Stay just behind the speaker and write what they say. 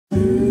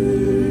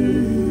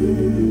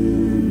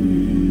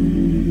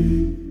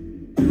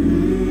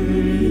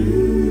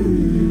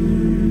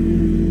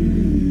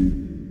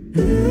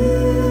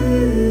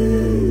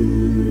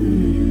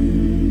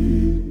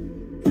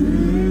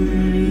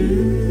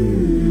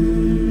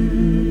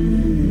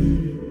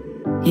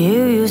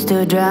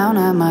to drown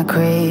out my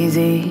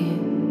crazy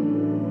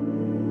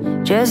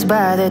just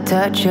by the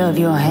touch of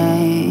your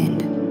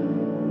hand.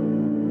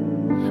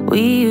 We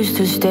used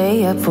to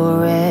stay up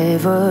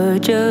forever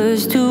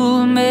just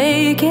to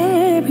make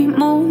every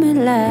moment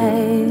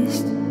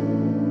last.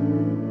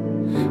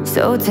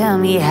 So tell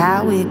me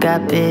how it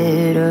got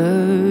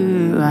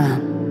better.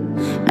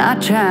 I'm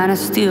not trying to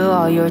steal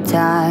all your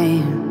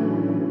time,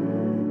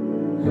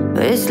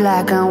 but it's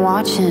like I'm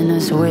watching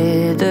us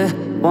wither.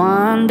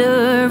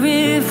 Wonder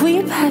if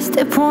we passed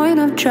the point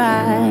of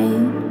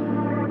trying.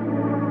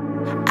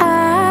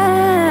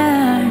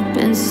 I've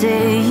been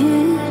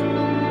saying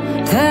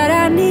that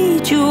I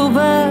need you,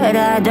 but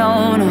I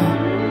don't know.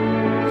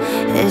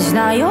 It's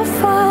not your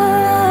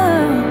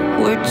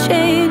fault, we're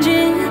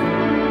changing.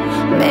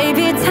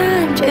 Maybe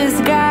time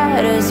just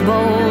got us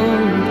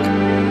both.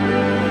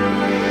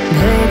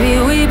 Baby,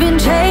 we've been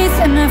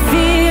chasing a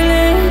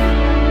feeling.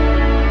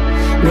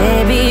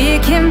 Maybe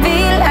it can be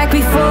like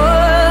before.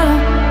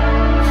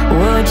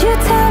 Would you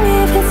tell me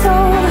if it's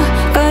over?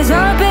 'Cause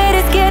our bed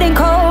is getting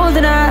cold,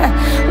 and I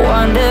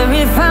wonder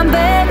if I'm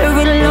better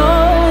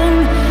alone.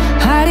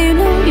 How do you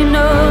know you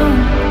know?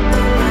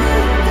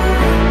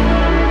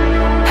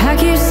 How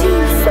can you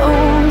seem so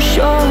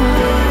sure?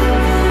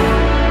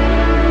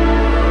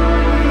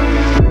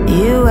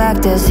 You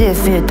act as if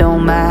it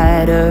don't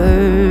matter,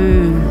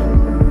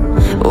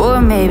 or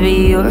maybe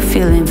you're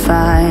feeling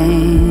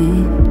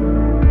fine.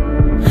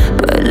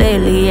 But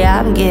lately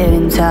I'm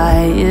getting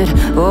tired,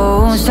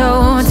 oh so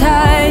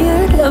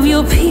tired of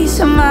your peace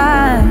of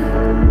mind.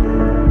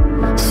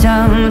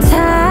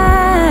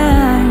 Sometimes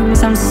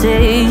I'm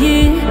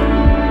saying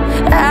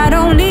I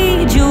don't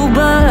need you,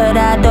 but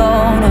I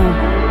don't know.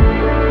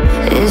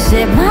 Is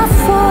it my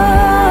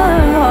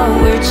fault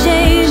we're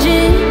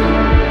changing?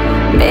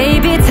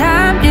 Maybe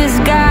time just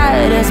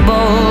got us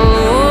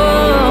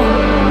both.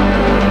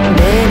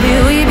 Baby,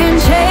 we've been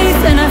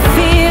chasing a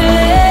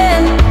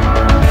feeling.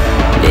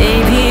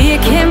 Baby,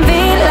 it can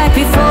be like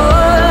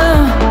before.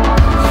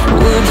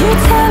 Would you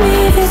tell me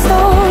if it's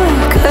over?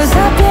 'Cause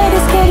our bed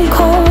is getting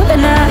cold,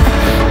 and I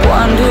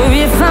wonder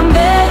if I'm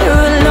better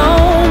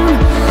alone.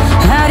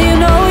 How do you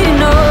know you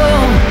know?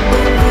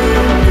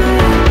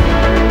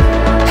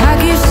 How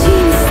can you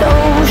seem so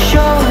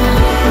sure?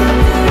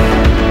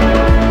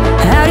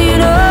 How do you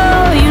know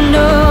you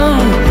know?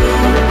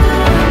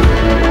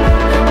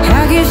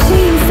 How can you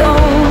seem so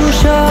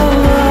sure?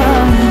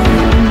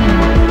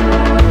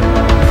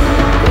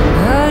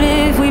 What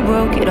if we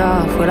broke it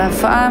off? Would I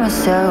find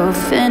myself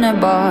in a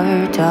bar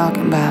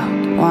talking about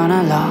the one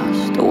I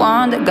lost, the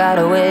one that got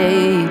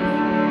away?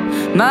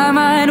 My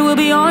mind will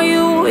be on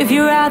you if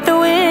you're out there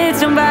with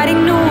somebody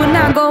new, and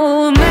I go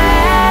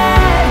mad.